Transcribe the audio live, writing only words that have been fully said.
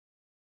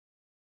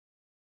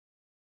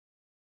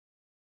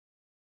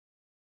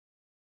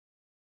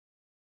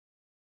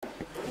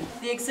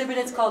The exhibit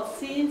is called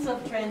Scenes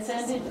of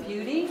Transcendent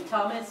Beauty,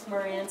 Thomas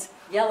Moran's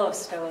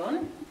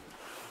Yellowstone.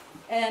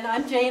 And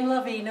I'm Jane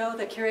Lavino,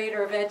 the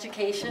Curator of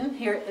Education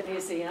here at the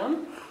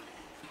museum.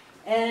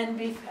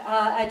 And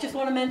I just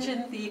want to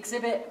mention the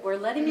exhibit, we're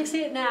letting you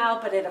see it now,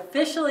 but it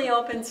officially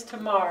opens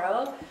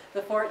tomorrow,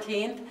 the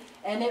 14th,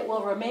 and it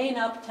will remain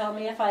up, tell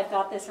me if I've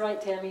got this right,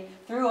 Tammy,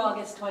 through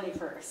August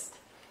 21st.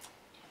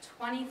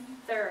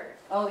 23rd.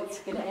 Oh, it's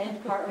going to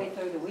end partway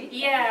through the week?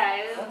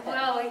 Yeah, okay.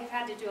 Well, we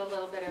had to do a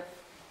little bit of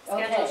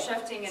schedule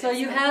shifting. So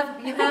you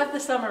have the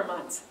summer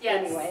months,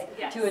 yes, anyway,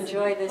 yes. to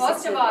enjoy this Most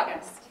exhibit. of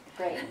August.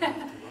 Great.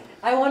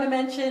 I want to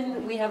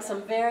mention we have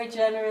some very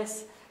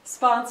generous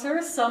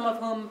sponsors, some of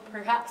whom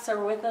perhaps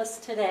are with us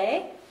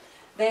today.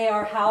 They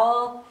are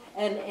Howell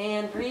and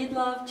Ann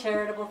Breedlove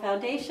Charitable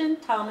Foundation,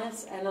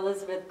 Thomas and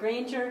Elizabeth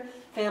Granger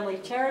Family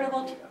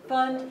Charitable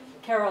Fund,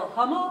 Carol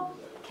Hummel,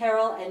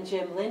 Carol and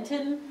Jim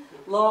Linton,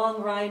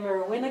 Long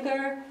Reimer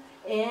Winiger,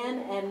 Ann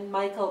and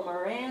Michael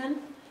Moran,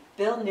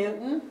 Bill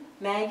Newton,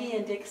 Maggie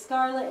and Dick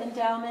Scarlett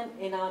Endowment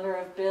in honor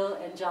of Bill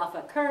and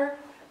Jaffa Kerr,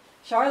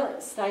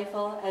 Charlotte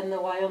Stifel, and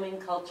the Wyoming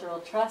Cultural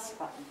Trust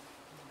Fund.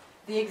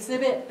 The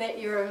exhibit that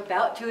you're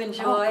about to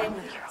enjoy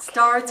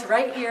starts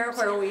right here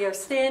where we are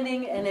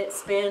standing, and it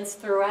spans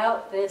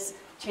throughout this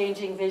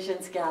Changing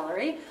Visions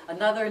gallery.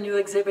 Another new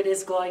exhibit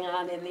is going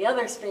on in the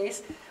other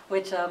space,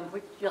 which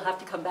you'll have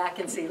to come back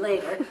and see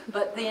later.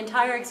 But the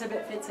entire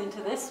exhibit fits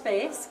into this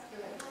space.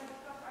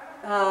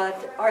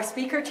 Our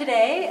speaker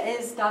today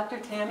is Dr.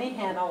 Tammi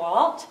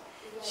Hanawalt.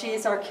 She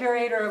is our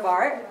curator of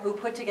art who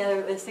put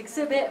together this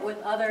exhibit with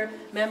other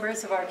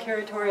members of our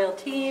curatorial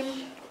team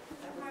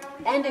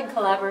and in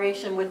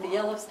collaboration with the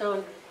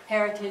Yellowstone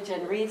Heritage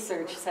and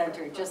Research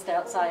Center just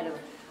outside of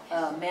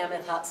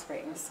Mammoth Hot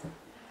Springs.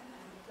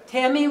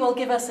 Tammi will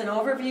give us an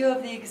overview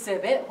of the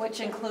exhibit,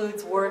 which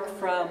includes work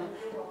from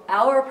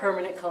our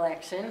permanent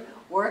collection,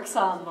 works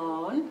on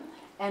loan,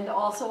 and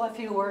also a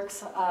few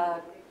works,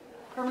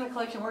 permanent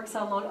collection works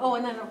on loan. Oh,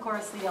 and then of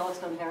course the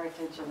Yellowstone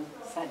Heritage and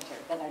Center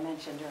that I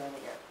mentioned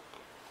earlier.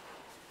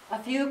 A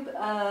few,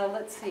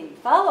 let's see,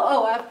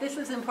 this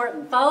is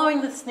important. Following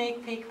the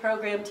sneak peek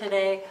program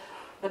today,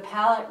 the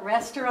Palette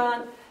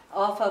Restaurant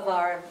off of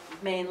our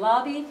main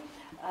lobby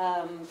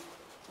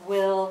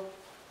will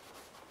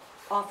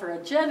offer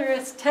a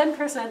generous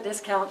 10%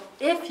 discount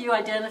if you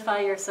identify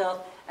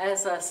yourself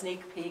as a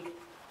sneak peek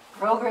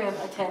program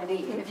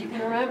attendee, if you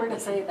can remember to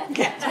say that.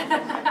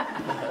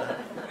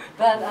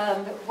 But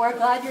we're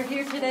glad you're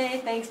here today.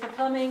 Thanks for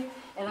coming,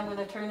 and I'm going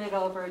to turn it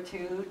over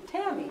to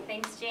Tammi.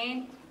 Thanks,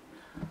 Jane.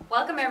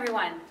 Welcome,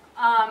 everyone.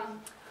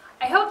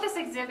 I hope this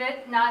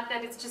exhibit, not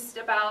that it's just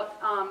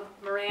about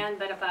Moran,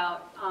 but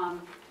about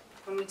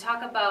when we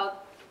talk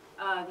about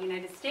the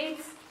United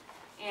States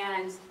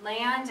and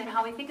land and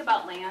how we think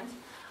about land.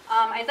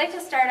 I'd like to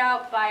start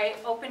out by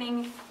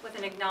opening with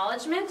an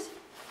acknowledgement.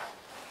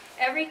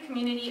 Every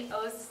community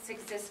owes its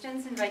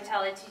existence and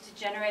vitality to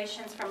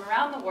generations from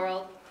around the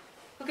world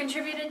who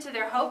contributed to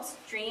their hopes,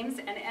 dreams,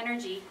 and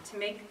energy to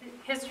make the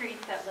history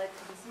that led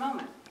to this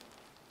moment.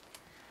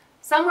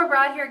 Some were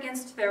brought here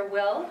against their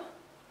will.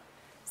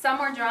 Some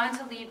were drawn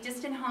to leave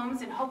distant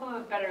homes in hope of a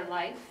better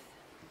life.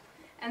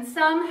 And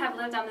some have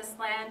lived on this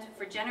land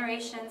for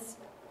generations,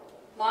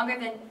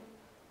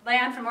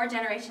 for more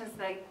generations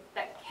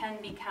that can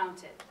be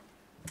counted.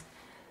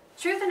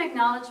 Truth and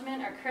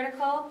acknowledgement are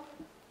critical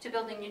to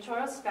building mutual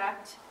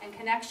respect and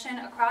connection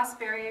across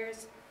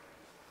barriers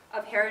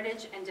of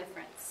heritage and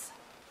difference.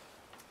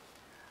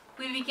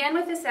 We begin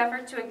with this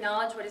effort to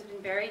acknowledge what has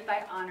been buried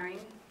by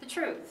honoring the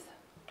truth.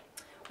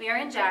 We are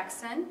in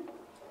Jackson,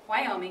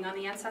 Wyoming, on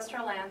the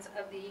ancestral lands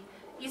of the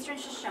Eastern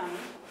Shoshone.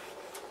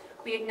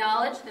 We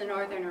acknowledge the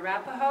Northern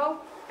Arapaho,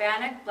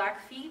 Bannock,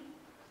 Blackfeet,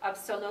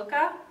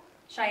 Absaloka,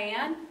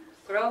 Cheyenne,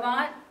 Gros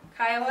Ventre,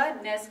 Kiowa,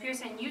 Nez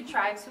Perce, and Ute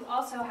tribes who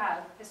also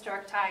have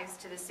historic ties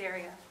to this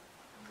area.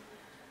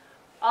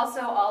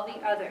 Also, all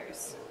the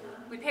others.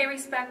 We pay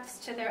respects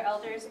to their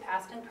elders,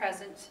 past and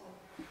present,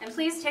 and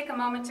please take a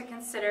moment to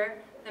consider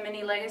the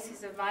many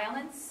legacies of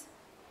violence,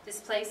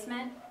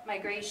 displacement,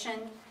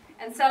 migration,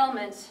 and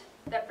settlement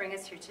that bring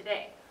us here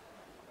today.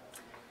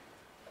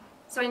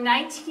 So in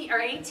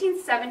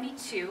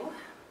 1872,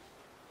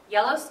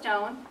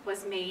 Yellowstone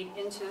was made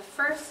into the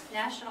first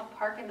national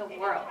park in the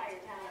world.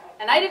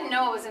 And I didn't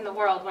know it was in the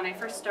world when I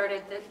first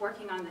started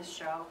working on this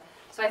show,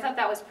 so I thought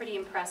that was pretty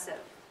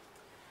impressive.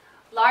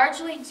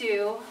 Largely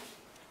due,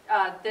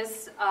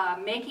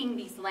 making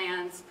these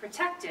lands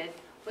protected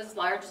was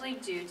largely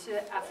due to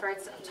the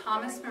efforts of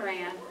Thomas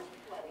Moran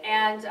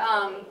and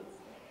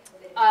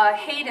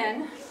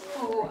Hayden,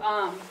 who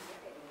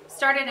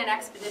started an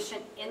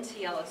expedition into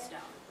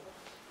Yellowstone.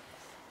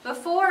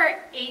 Before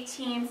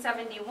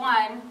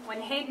 1871,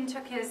 when Hayden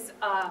took his,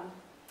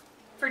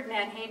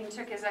 Ferdinand Hayden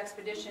took his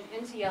expedition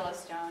into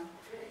Yellowstone,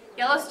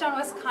 Yellowstone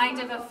was kind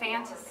of a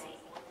fantasy.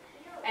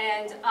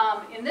 And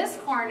in this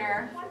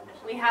corner,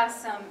 we have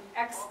some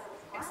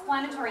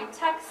explanatory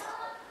text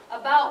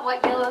about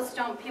what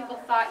Yellowstone, people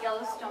thought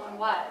Yellowstone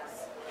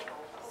was.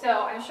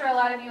 So I'm sure a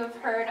lot of you have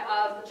heard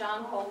of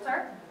John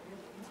Coulter.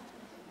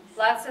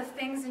 Lots of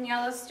things in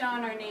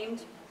Yellowstone are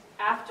named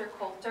after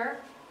Coulter.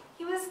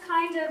 He was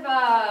kind of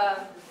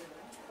a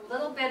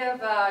little bit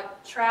of a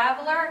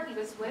traveler. He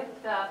was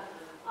with the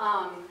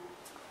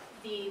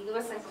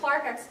Lewis and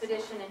Clark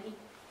expedition, and he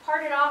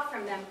parted off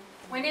from them,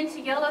 went into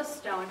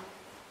Yellowstone,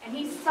 and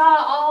he saw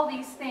all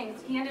these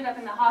things. He ended up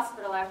in the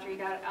hospital after he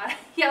got out of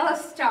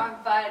Yellowstone,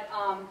 but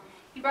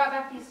he brought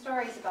back these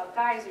stories about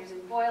geysers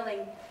and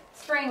boiling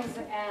springs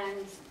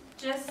and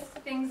just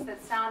things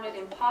that sounded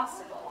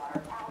impossible.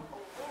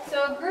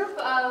 So a group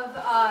of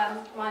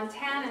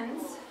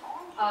Montanans,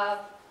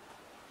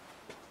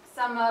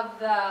 some of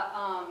the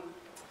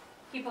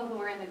people who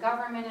were in the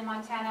government in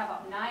Montana,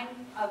 about 9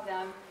 of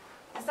them,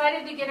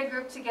 decided to get a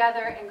group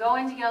together and go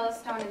into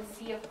Yellowstone and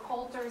see if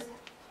Coulter's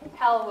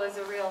hell was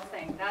a real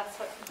thing. That's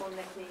what people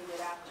nicknamed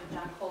it after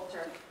John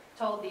Coulter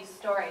told these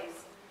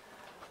stories.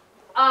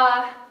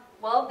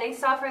 Well, they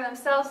saw for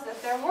themselves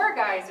that there were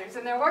geysers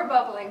and there were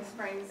bubbling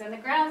springs and the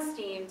ground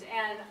steamed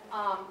and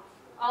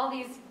all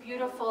these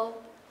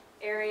beautiful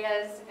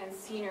areas and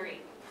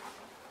scenery.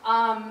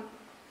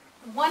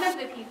 One of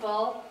the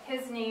people,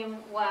 his name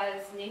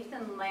was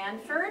Nathan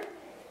Lanford.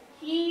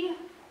 He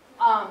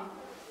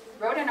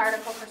wrote an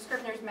article for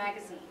Scribner's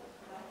Magazine.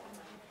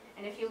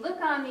 And if you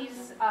look on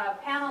these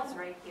panels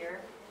right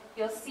here,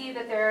 you'll see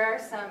that there are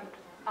some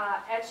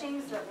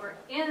etchings that were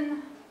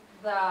in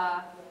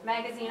the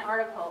magazine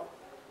article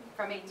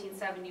from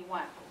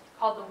 1871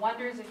 called The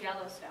Wonders of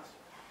Yellowstone.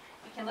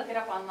 You can look it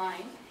up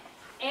online.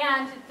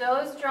 And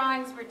those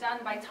drawings were done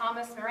by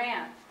Thomas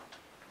Moran.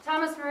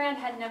 Thomas Moran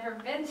had never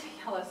been to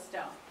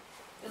Yellowstone.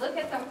 If you look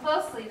at them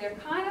closely, they're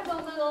kind of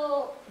a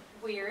little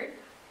weird,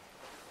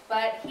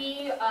 but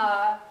he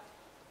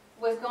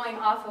was going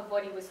off of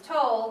what he was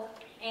told,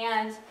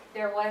 and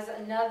there was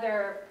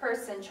another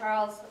person,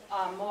 Charles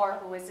Moore,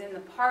 who was in the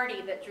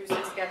party that drew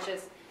some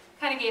sketches,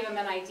 kind of gave him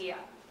an idea.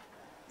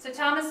 So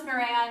Thomas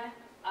Moran,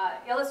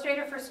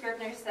 illustrator for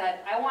Scribner, said,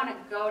 I want to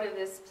go to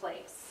this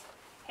place.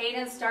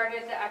 Hayden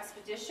started the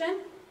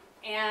expedition,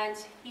 and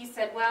he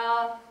said,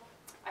 well,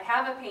 I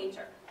have a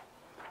painter.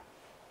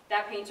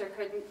 That painter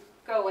couldn't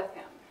go with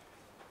him.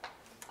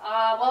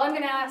 Well, I'm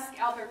going to ask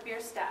Albert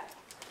Bierstadt.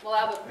 Well,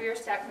 Albert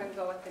Bierstadt couldn't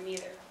go with him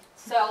either.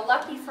 So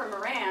lucky for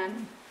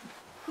Moran,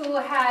 who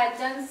had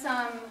done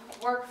some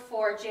work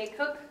for Jay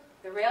Cook,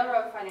 the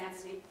railroad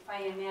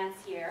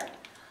financier,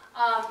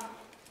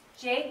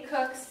 Jay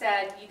Cook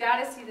said, you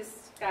got to see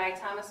this guy,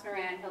 Thomas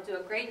Moran. He'll do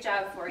a great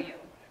job for you.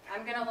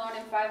 I'm going to loan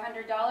him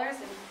 $500,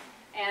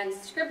 and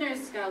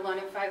Scribner's going to loan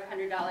him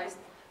 $500.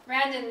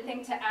 Moran didn't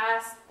think to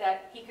ask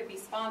that he could be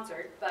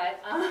sponsored,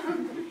 but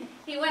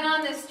he went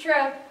on this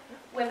trip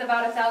with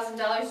about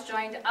 $1,000,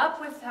 joined up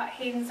with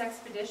Hayden's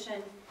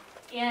expedition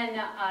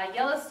in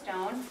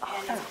Yellowstone,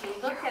 and if you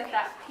look at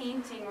that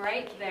painting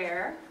right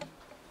there,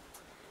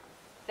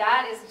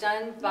 that is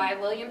done by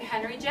William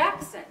Henry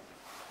Jackson,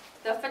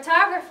 the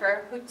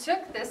photographer who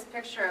took this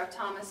picture of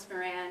Thomas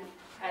Moran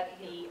at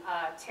the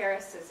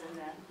terraces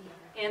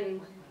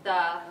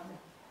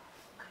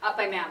up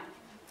by Mammoth.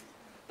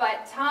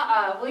 But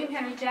William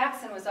Henry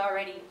Jackson was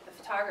already the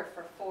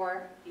photographer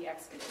for the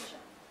expedition.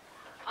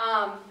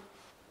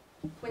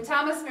 When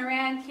Thomas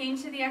Moran came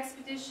to the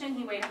expedition,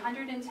 he weighed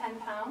 110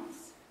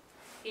 pounds.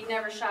 He'd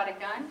never shot a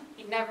gun.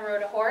 He'd never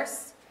rode a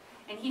horse.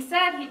 And he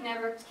said he'd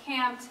never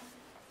camped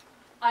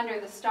under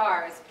the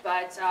stars,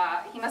 but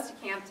he must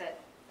have camped at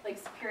Lake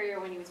Superior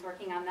when he was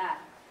working on that.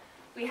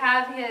 We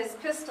have his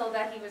pistol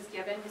that he was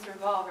given, his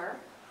revolver,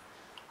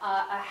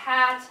 a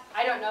hat.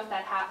 I don't know if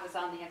that hat was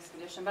on the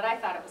expedition, but I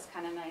thought it was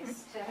kind of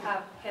nice to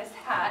have his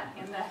hat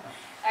in the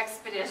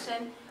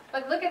expedition.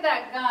 But look at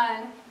that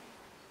gun.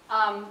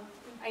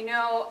 I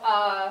know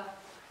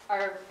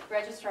our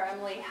registrar,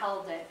 Emily,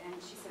 held it, and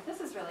she said,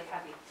 this is really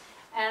heavy.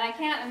 And I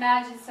can't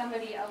imagine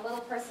somebody, a little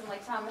person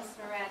like Thomas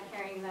Moran,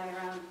 carrying that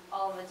around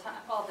all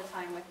the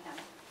time with him.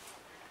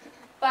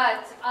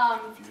 But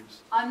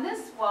on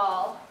this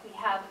wall, we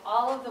have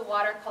all of the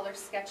watercolor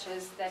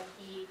sketches that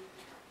he,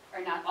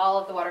 or not all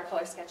of the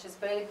watercolor sketches,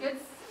 but a good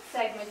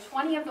segment,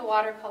 20 of the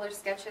watercolor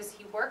sketches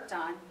he worked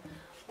on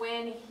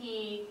when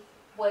he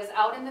was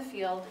out in the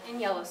field in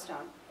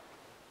Yellowstone.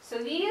 So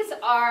these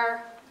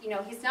are,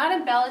 he's not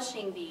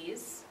embellishing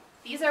these.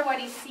 These are what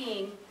he's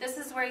seeing. This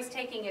is where he's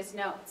taking his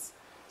notes.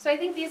 So I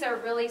think these are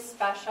really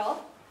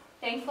special.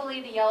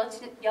 Thankfully, the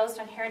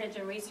Yellowstone Heritage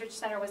and Research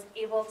Center was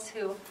able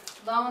to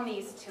loan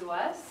these to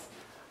us.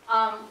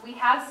 We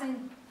have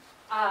some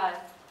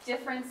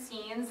different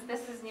scenes.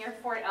 This is near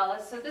Fort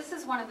Ellis. So this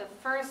is one of the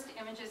first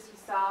images you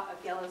saw of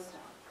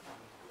Yellowstone.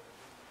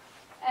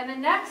 And the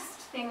next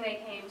thing they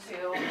came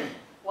to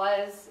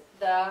was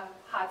the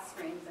hot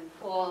springs and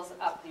pools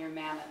up near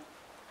Mammoth.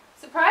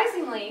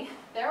 Surprisingly,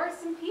 there were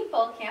some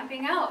people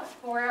camping out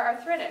who were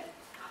arthritic,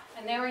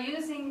 and they were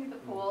using the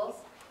pools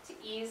to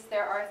ease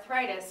their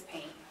arthritis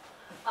pain.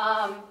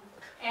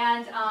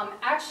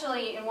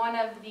 Actually, in one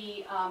of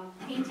the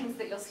paintings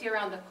that you'll see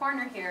around the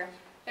corner here,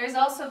 there's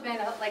also been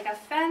a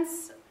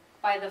fence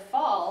by the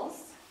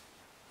falls,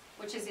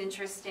 which is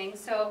interesting.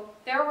 So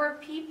there were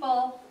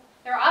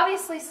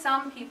obviously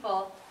some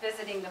people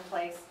visiting the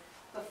place,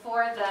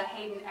 before the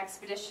Hayden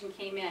expedition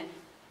came in.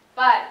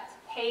 But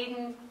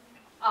Hayden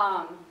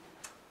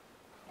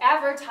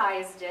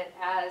advertised it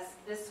as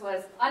this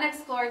was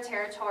unexplored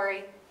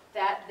territory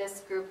that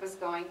this group was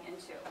going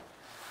into.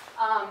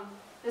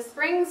 The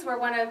springs were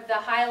one of the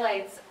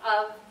highlights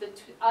of the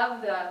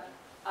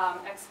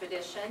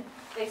expedition.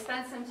 They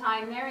spent some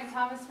time there, and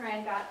Thomas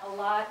Moran got a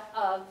lot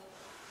of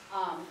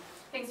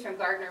things from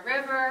Gardner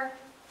River,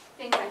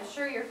 things I'm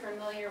sure you're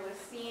familiar with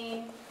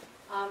seeing.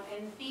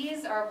 And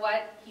these are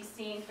what he's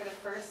seeing for the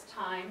first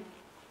time.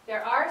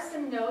 There are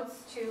some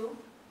notes too,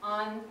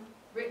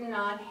 handwritten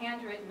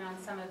on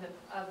some of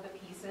the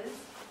pieces.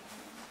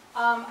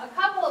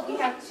 We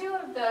have two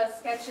of the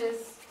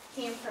sketches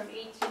came from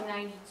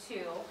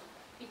 1892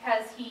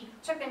 because he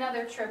took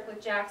another trip with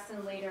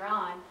Jackson later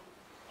on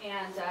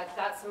and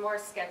got some more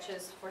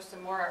sketches for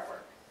some more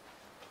artwork.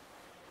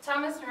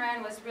 Thomas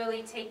Moran was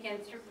really taken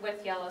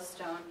with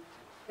Yellowstone.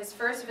 His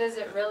first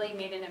visit really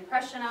made an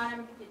impression on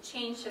him. It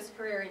changed his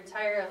career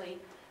entirely.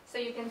 So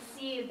you can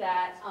see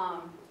that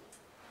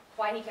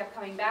why he kept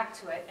coming back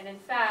to it. And in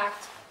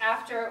fact,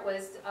 after it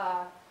was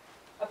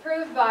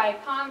approved by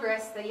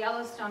Congress, the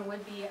Yellowstone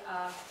would be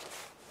a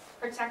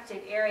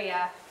protected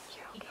area.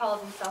 He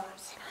called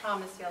himself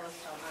Thomas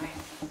Yellowstone, right?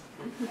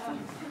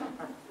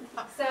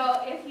 So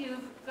if you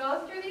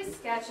go through these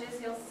sketches,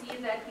 you'll see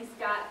that he's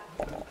got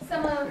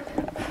some of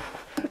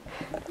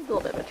the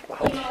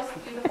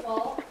most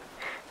beautiful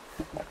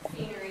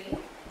scenery.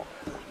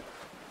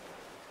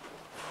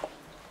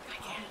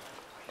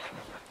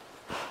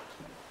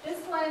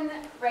 This one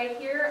right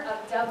here,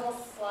 a double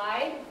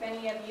slide, if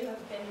any of you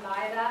have been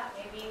by that,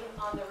 maybe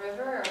on the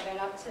river or been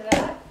up to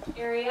that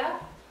area,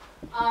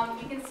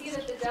 you can see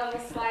that the double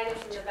slide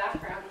is in the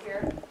background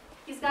here.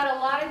 He's got a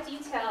lot of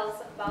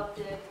details about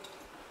the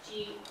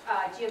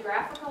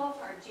geographical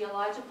or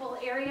geological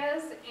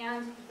areas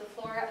and the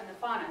flora and the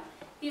fauna.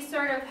 He's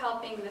sort of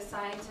helping the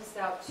scientists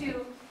out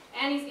too,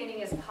 and he's getting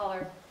his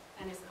color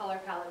and his color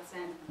palettes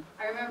in.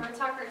 I remember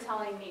Tucker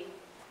telling me,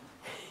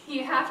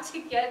 you have to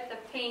get the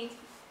paint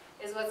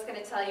is what's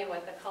going to tell you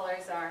what the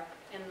colors are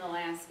in the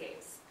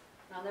landscapes.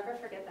 And I'll never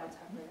forget that,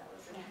 Tucker. That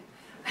was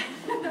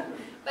it.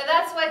 But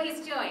that's what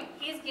he's doing.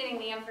 He's getting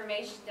the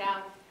information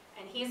down,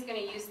 and he's going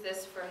to use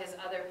this for his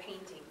other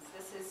paintings.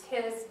 This is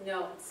his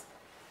notes.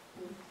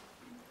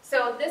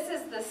 So this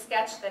is the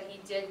sketch that he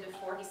did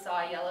before he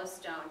saw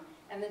Yellowstone.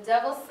 And the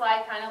Devil's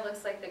Slide kind of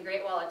looks like the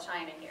Great Wall of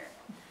China here.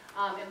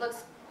 It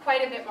looks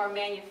quite a bit more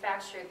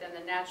manufactured than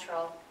the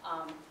natural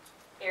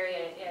area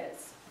it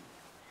is.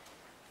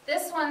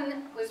 This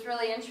one was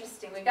really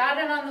interesting. We got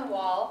it on the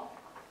wall,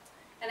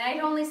 and I'd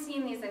only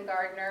seen these in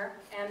Gardner,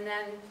 and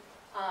then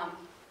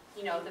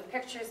you know, the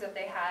pictures that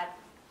they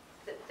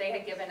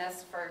had given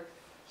us for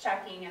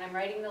checking, and I'm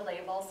writing the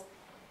labels.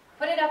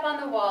 Put it up on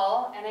the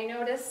wall, and I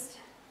noticed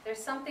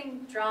there's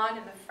something drawn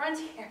in the front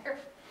here.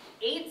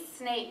 8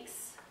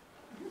 snakes,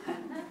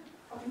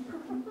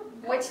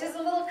 which is a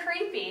little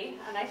creepy,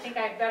 and I think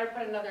I'd better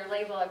put another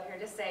label up here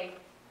to say,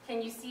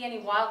 can you see any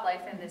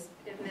wildlife in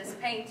this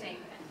painting?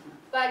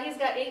 But he's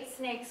got 8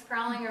 snakes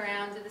crawling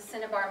around to the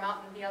Cinnabar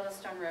Mountain, the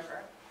Yellowstone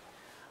River.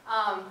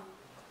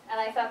 And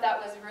I thought that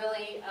was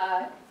really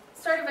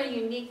sort of a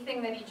unique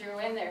thing that he drew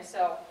in there,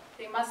 so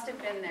they must have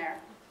been there.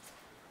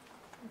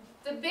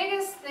 The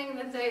biggest thing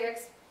that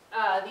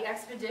the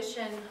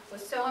expedition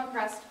was so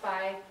impressed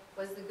by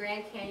was the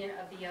Grand Canyon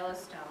of the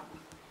Yellowstone.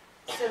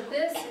 So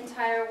this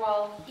entire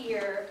wall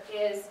here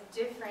is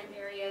different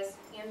areas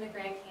in the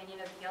Grand Canyon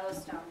of the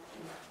Yellowstone.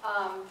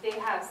 They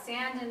have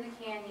sand in the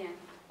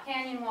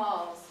canyon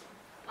walls.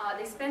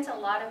 They spent a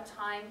lot of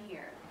time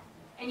here.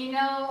 And you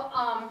know,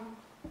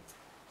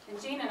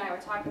 and Jane and I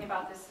were talking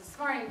about this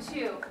morning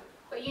too,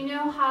 but you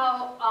know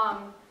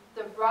how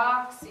the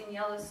rocks in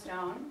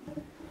Yellowstone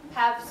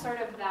have sort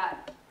of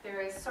that,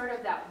 there is sort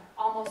of that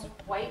almost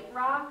white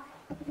rock,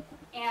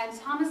 and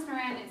Thomas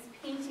Moran is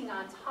painting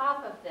on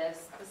top of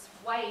this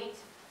white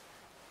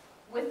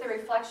with the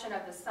reflection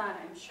of the sun,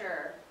 I'm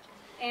sure.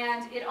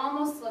 And it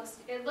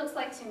looks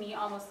like to me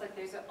almost like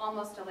there's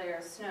almost a layer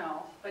of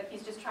snow, but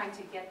he's just trying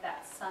to get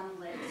that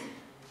sunlit,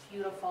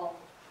 beautiful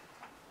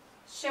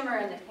shimmer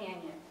in the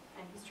canyon,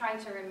 and he's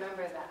trying to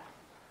remember that.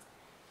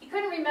 He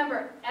couldn't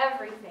remember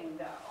everything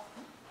though.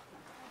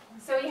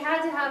 So he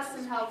had to have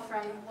some help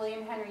from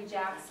William Henry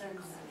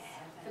Jackson's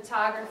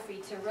photography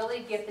to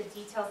really get the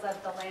details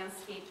of the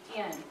landscape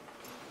in.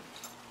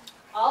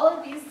 All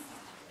of these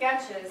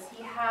sketches,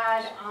 he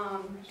had,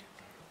 I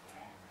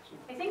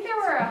think there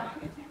were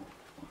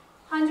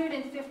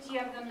 150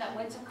 of them that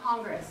went to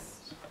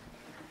Congress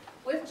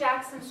with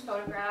Jackson's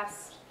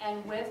photographs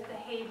and with the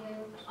Hayden,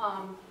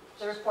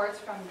 the reports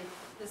from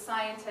the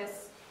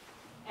scientists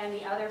and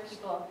the other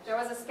people. There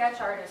was a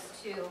sketch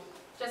artist too,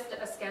 just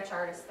a sketch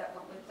artist that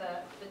went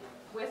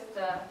with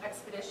the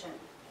expedition.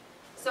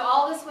 So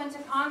all this went to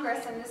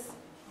Congress, and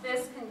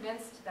this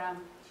convinced them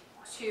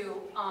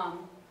to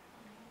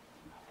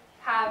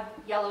have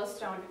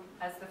Yellowstone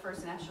as the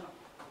first national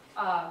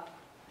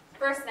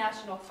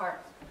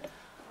park.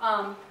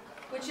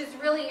 which is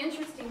really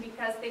interesting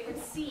because they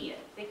could see it.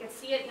 They could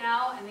see it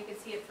now, and they could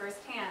see it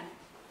firsthand.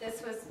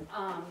 This was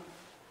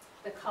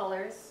the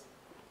colors,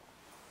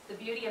 the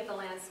beauty of the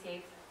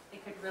landscape. They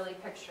could really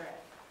picture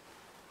it.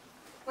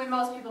 When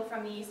most people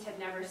from the East had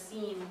never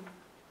seen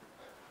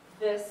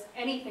this,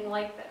 anything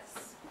like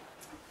this.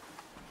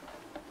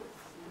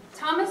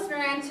 Thomas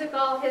Moran took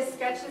all his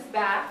sketches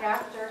back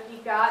after he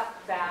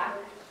got back.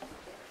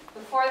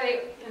 Before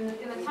in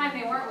the time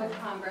they weren't with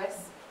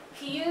Congress,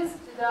 he used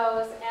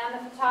those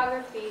and the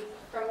photography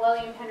from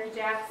William Henry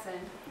Jackson.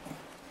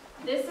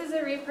 This is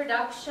a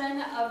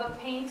reproduction of a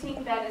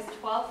painting that is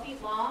 12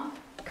 feet long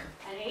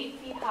and 8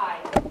 feet high.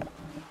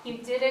 He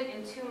did it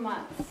in 2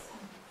 months.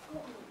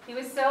 He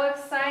was so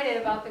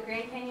excited about the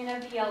Grand Canyon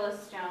of the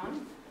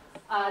Yellowstone.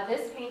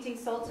 This painting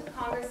sold to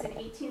Congress in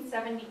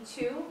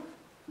 1872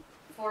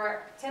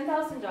 for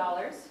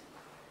 $10,000,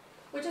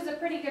 which is a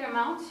pretty good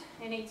amount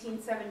in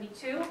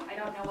 1872. I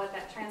don't know what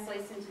that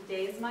translates into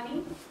today's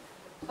money.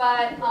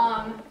 But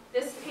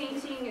this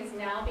painting is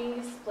now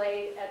being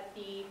displayed at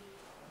the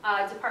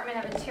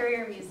Department of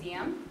Interior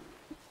Museum.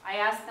 I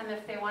asked them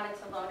if they wanted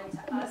to loan it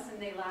to us, and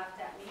they laughed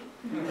at me.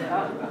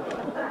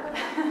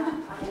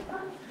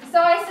 So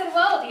I said,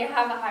 well, do you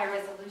have a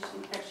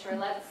high-resolution picture?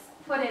 Let's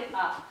put it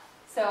up.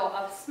 So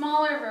a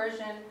smaller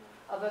version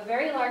of a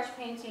very large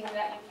painting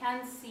that you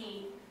can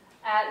see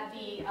at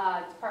the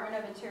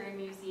Department of Interior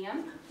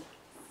Museum.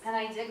 And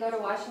I did go to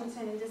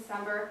Washington in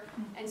December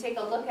and take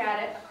a look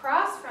at it.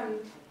 Across from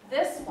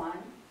this one,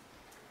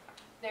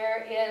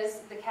 there is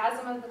the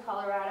Chasm of the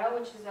Colorado,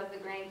 which is of the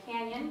Grand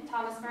Canyon.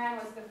 Thomas Moran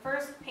was the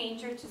first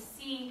painter to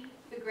see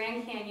the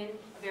Grand Canyon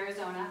of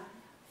Arizona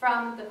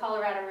from the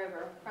Colorado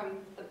River,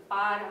 from the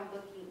bottom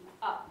looking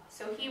up.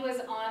 So he was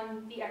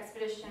on the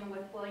expedition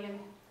with William,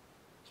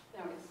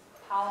 no, it was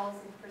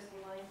Powell's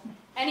impersonating William.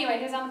 Anyway,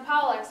 he was on the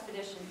Powell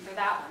expedition for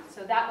that one.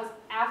 So that was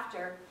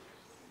after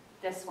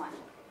this one.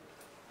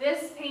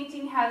 This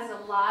painting has a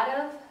lot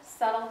of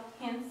subtle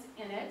hints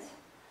in it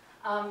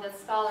that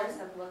scholars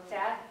have looked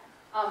at.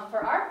 For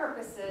our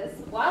purposes,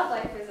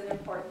 wildlife is an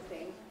important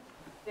thing.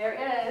 There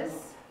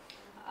is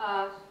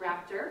a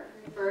raptor,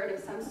 a bird of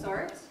some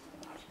sort.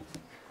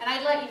 And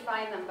I'd let you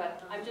find them,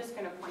 but I'm just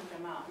going to point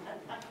them out.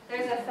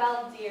 There's a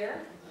felled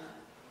deer.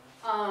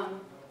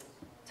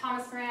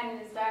 Thomas Moran in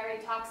his diary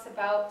talks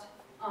about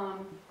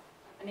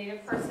a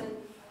native person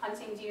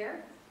hunting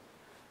deer.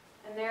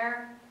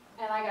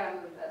 And I gotta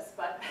move this,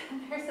 but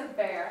there's a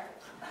bear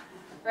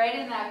right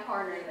in that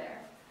corner there.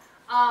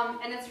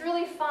 And it's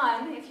really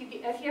fun.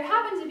 If you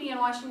happen to be in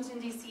Washington,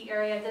 D.C.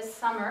 area this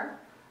summer,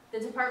 the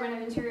Department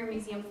of Interior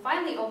Museum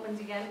finally opened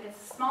again.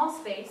 It's a small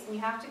space, and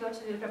you have to go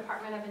to the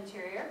Department of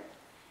Interior.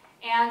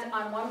 And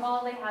on one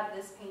wall they have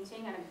this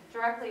painting, and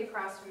directly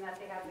across from that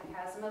they have the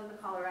Chasm of the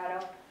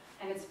Colorado.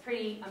 And it's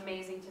pretty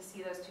amazing to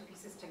see those two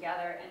pieces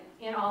together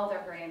and in all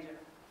their grandeur.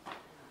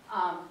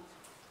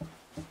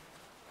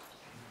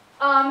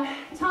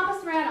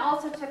 Thomas Moran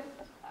also took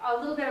a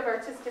little bit of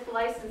artistic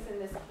license in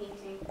this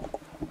painting.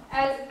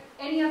 As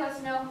any of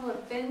us know who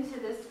have been to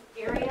this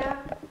area,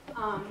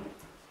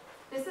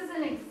 this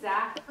isn't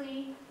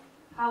exactly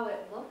how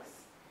it looks.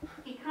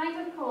 He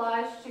kind of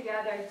collaged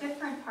together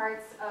different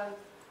parts of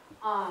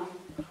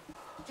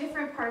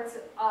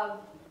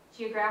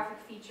geographic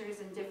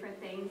features and different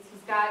things.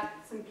 He's got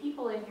some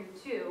people in here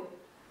too.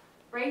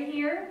 Right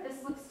here,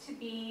 this looks to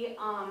be,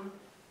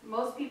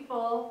 most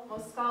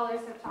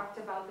scholars have talked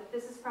about that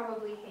this is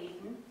probably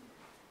Hayden.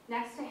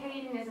 Next to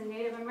Hayden is a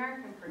Native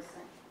American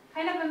person.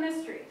 Kind of a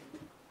mystery.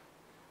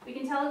 We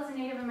can tell it's a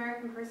Native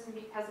American person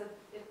because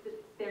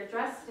they're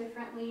dressed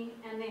differently,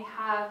 and they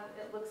have,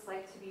 it looks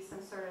like to be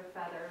some sort of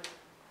feather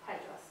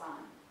headdress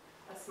on,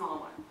 a small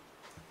one.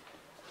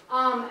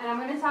 And I'm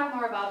going to talk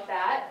more about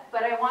that,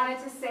 but I wanted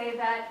to say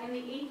that in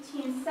the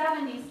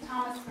 1870s,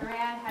 Thomas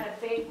Moran had a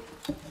big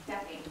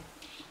decade.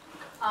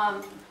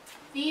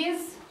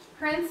 These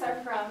prints are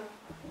from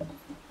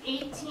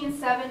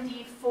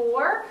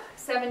 1874,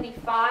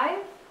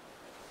 75,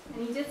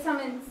 and he did some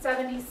in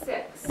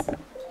 76.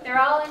 They're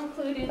all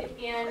included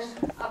in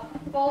a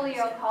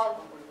folio called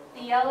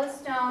the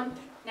Yellowstone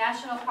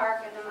National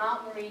Park and the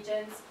Mountain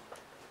Regions,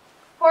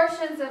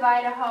 portions of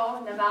Idaho,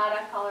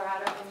 Nevada,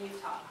 Colorado, and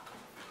Utah.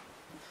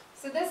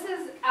 So this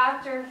is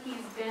after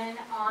he's been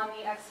on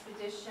the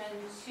expedition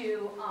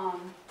to,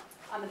 on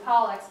the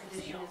Powell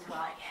expedition as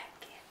well.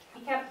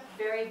 He kept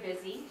very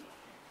busy,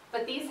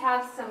 but these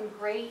have some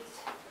great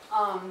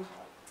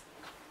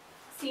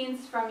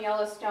scenes from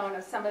Yellowstone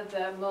of some of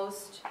the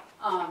most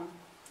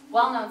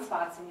well-known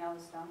spots in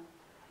Yellowstone.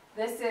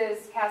 This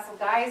is Castle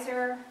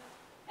Geyser,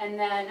 and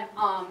then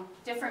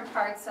different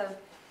parts of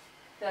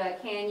the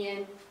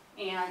canyon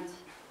and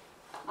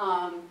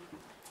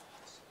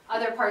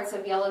other parts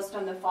of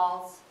Yellowstone, the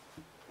falls,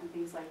 and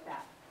things like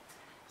that.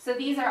 So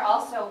these are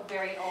also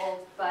very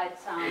old, but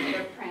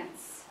they're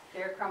prints.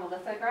 They're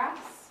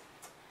chromolithographs.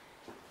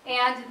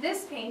 And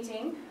this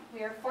painting,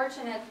 we are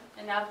fortunate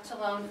enough to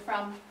loan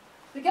from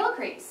the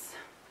Gilcrease.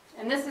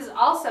 And this is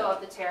also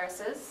of the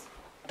terraces.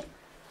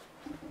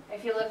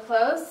 If you look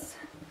close,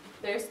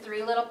 there's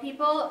three little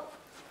people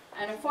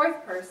and a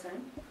fourth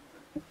person.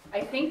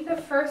 I think the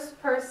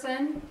first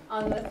person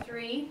on the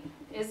three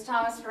is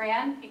Thomas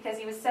Moran, because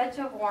he was said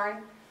to have worn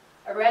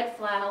a red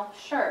flannel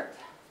shirt.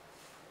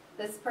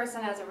 This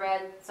person has a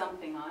red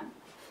something on.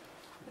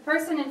 The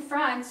person in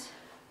front,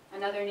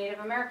 another Native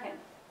American.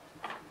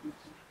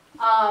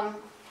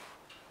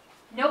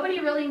 Nobody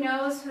really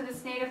knows who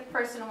this Native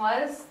person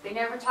was. They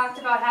never talked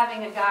about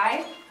having a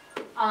guide.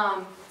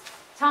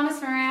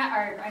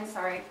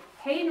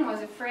 Hayden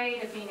was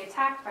afraid of being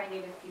attacked by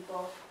Native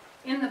people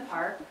in the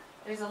park.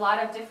 There's a lot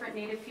of different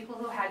Native people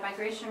who had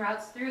migration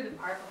routes through the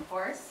park, of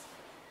course.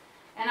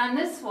 And on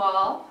this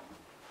wall,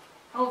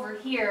 over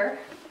here,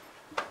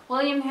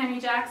 William Henry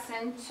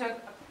Jackson took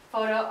a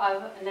photo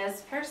of a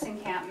Nez Perce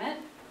encampment,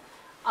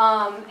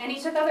 and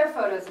he took other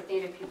photos of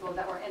Native people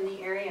that were in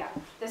the area.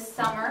 This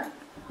summer,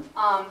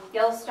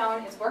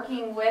 Yellowstone is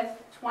working with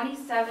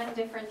 27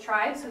 different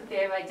tribes who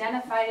they've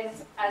identified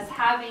as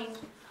having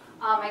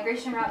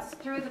migration routes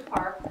through the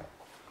park,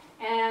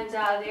 and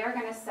they are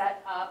going to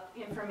set up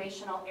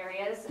informational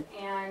areas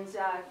and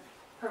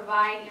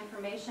provide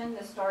information,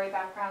 the story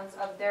backgrounds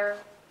of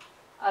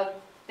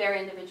their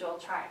individual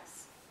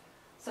tribes.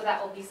 So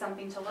that will be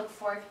something to look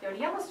for if you go to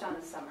Yellowstone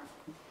this summer.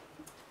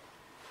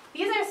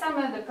 These are some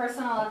of the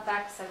personal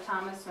effects of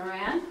Thomas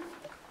Moran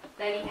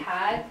that he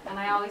had, and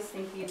I always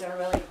think these are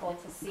really cool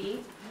to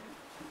see.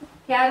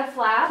 He had a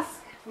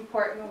flask,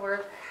 important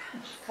work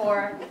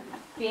for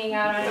being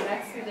out on an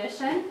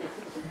expedition.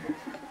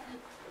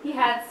 He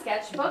had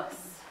sketchbooks,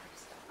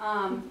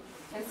 and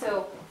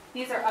so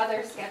these are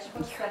other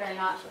sketchbooks that are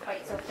not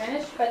quite so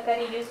finished, but that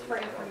he used for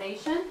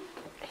information.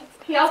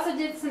 He also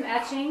did some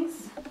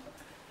etchings,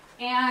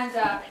 and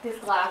his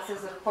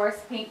glasses, of course,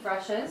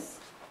 paintbrushes,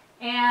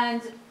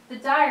 and the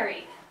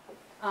diary.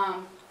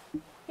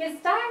 His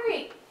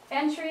diary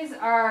entries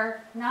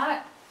are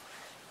not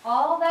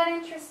all that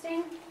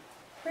interesting,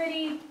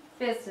 pretty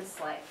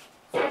businesslike.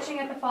 Sketching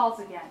at the falls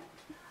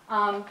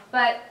again.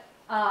 But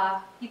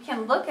you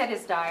can look at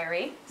his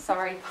diary.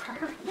 Sorry,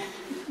 Barb.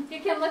 You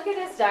can look at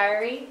his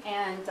diary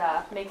and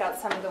make out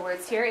some of the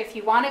words here. If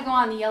you want to go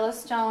on the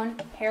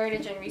Yellowstone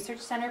Heritage and Research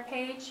Center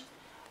page,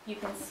 you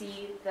can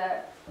see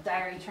the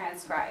diary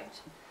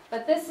transcribed.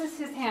 But this is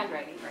his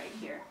handwriting right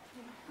here.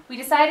 We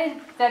decided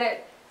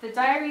that the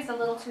diary is a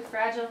little too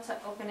fragile to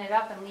open it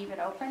up and leave it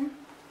open.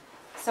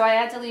 So I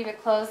had to leave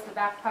it closed, the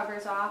back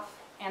cover's off,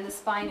 and the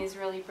spine is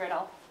really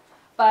brittle.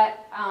 But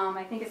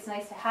I think it's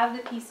nice to have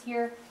the piece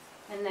here,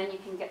 and then you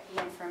can get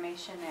the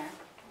information there.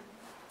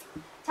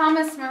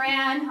 Thomas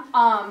Moran,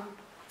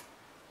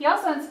 he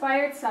also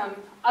inspired some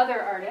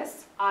other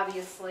artists,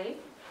 obviously,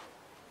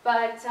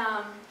 but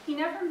he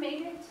never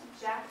made it to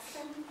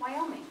Jackson,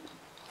 Wyoming.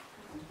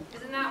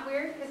 Isn't that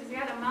weird? Because he's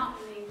got a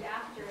mountain named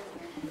after him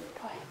here.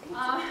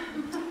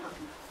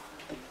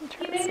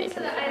 He made it to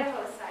the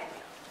Idaho side.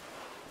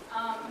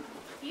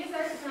 These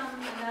are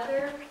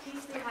another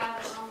piece we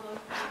have along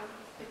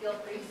the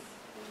Gilcrease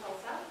in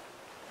Tulsa.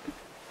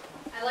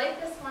 I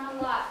like this one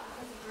a lot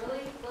because it's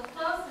really, look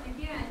close, and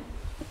again,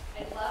 I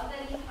love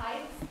that he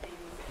hides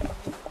things.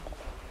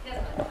 He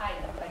doesn't really hide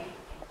them, but he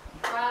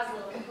draws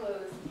little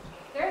clues.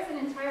 There's an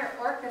entire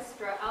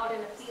orchestra out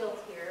in a field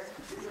here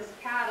with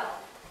cattle.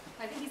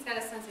 I think he's got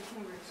a sense of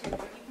humor too,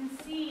 but you can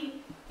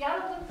see, you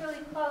gotta look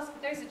really close,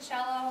 but there's a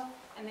cello,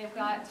 and they've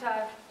got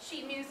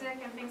sheet music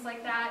and things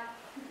like that.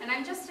 And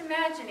I'm just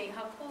imagining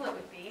how cool it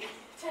would be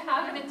to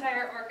have an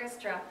entire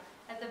orchestra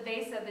at the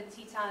base of the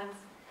Tetons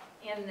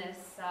in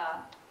this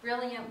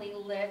brilliantly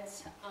lit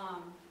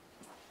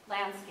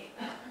landscape.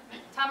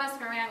 Thomas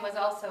Moran was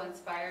also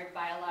inspired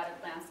by a lot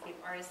of landscape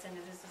artists and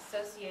is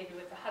associated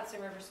with the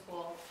Hudson River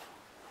School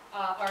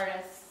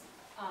artists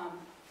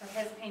for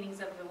his paintings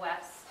of the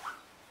West.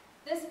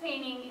 This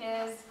painting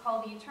is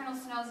called The Eternal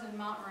Snows of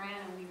Mount Moran,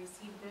 and we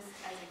received this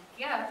as a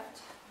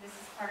gift. This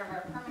is part of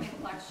our permanent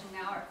collection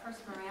now, our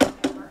first Moran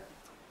paper.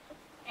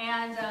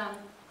 And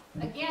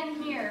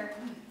again here,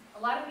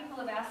 a lot of people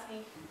have asked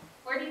me,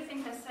 where do you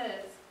think this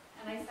is?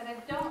 And I said,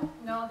 I don't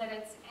know that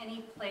it's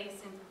any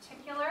place in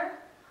particular.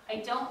 I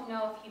don't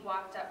know if he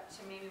walked up to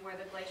maybe where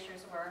the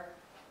glaciers were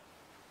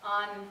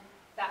on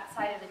that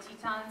side of the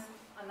Tetons,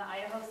 on the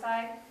Idaho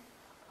side.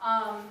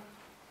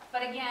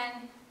 But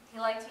again, he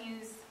liked to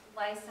use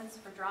license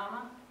for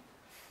drama,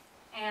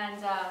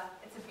 and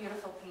it's a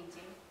beautiful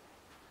painting.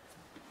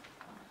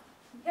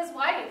 His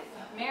wife,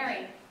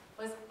 Mary,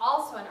 was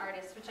also an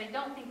artist, which I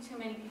don't think too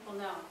many people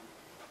know.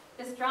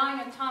 This drawing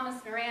of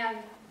Thomas Moran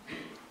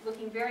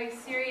looking very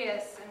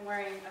serious and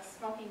wearing a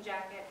smoking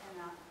jacket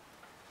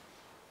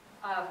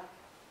and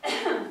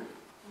a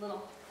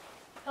little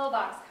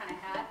pillbox kind of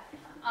hat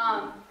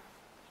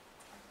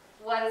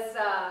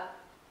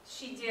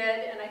she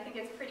did, and I think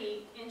it's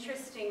pretty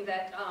interesting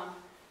that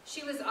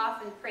she was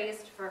often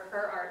praised for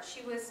her art.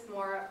 She was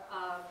more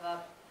of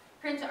a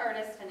print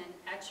artist and an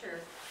etcher,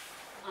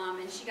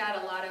 and she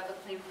got a lot of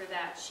acclaim for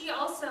that. She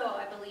also,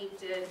 I believe,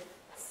 did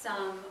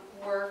some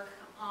work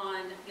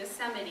on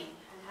Yosemite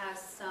and has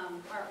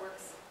some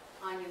artworks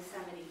on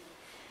Yosemite.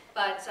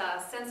 But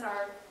since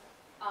our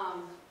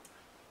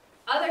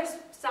other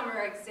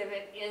summer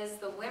exhibit is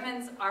the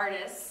women's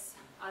artists,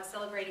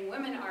 celebrating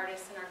women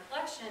artists in our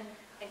collection,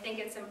 I think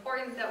it's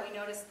important that we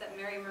notice that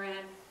Mary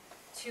Moran,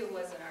 too,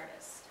 was an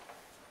artist.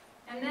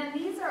 And then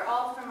these are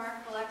all from our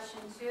collection,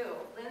 too.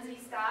 Lindsay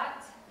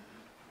Scott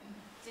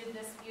did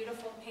this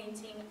beautiful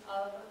painting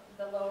of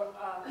the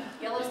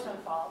Yellowstone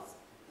Falls.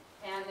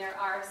 And there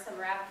are some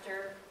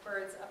raptor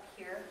birds up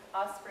here,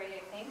 osprey,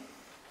 I think.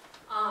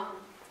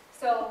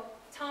 So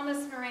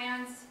Thomas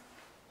Moran's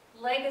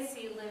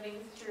legacy living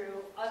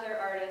through other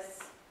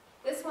artists.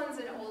 This one's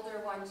an older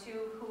one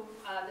too,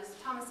 this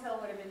Thomas Hill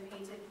would have been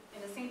painted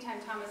in the same time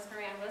Thomas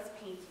Moran was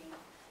painting.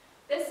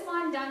 This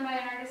one done by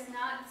an artist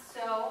not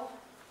so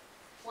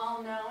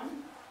well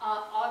known,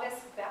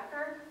 August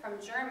Becker from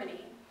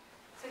Germany.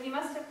 So he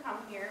must have come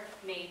here,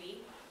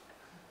 maybe.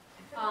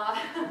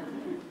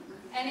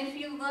 And if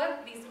you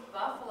look, these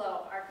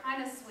buffalo are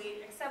kind of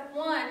sweet, except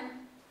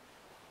one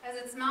has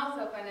its mouth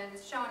open and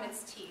it's showing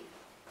its teeth.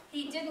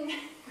 He didn't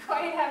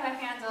quite have a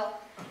handle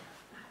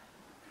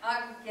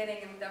on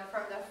getting them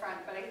from the front,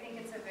 but I think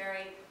it's a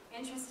very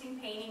interesting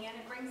painting, and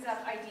it brings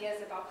up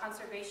ideas about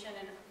conservation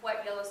and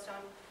what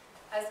Yellowstone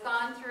has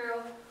gone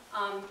through.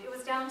 It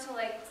was down to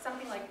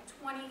something like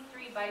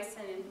 23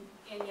 bison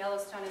in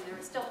Yellowstone, and there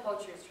were still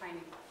poachers trying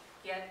to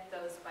get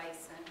those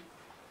bison.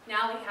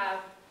 Now we have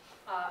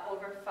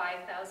over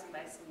 5,000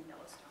 bison in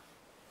Yellowstone.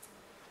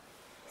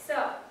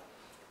 So,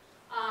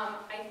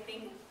 I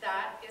think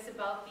that is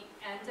about the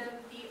end of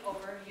the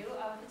overview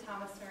of the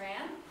Thomas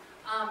Moran.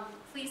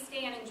 Please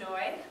stay and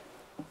enjoy.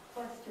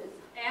 Questions?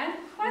 And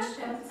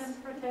questions. Questions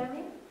for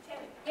Tammy?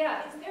 Tammy,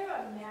 Yeah. is there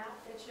a map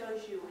that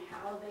shows you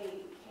how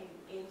they came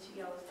into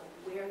Yellowstone,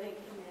 where they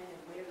came in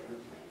and where they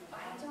came?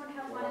 I don't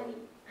have one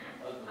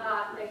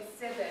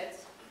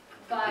exhibit,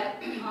 but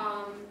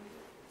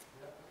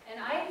and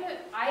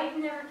I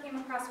never came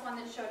across one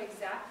that showed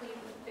exactly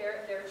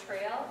their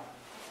trail.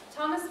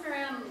 Thomas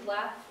Moran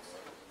left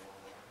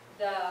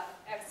the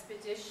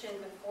expedition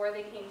before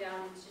they came down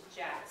into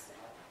Jackson.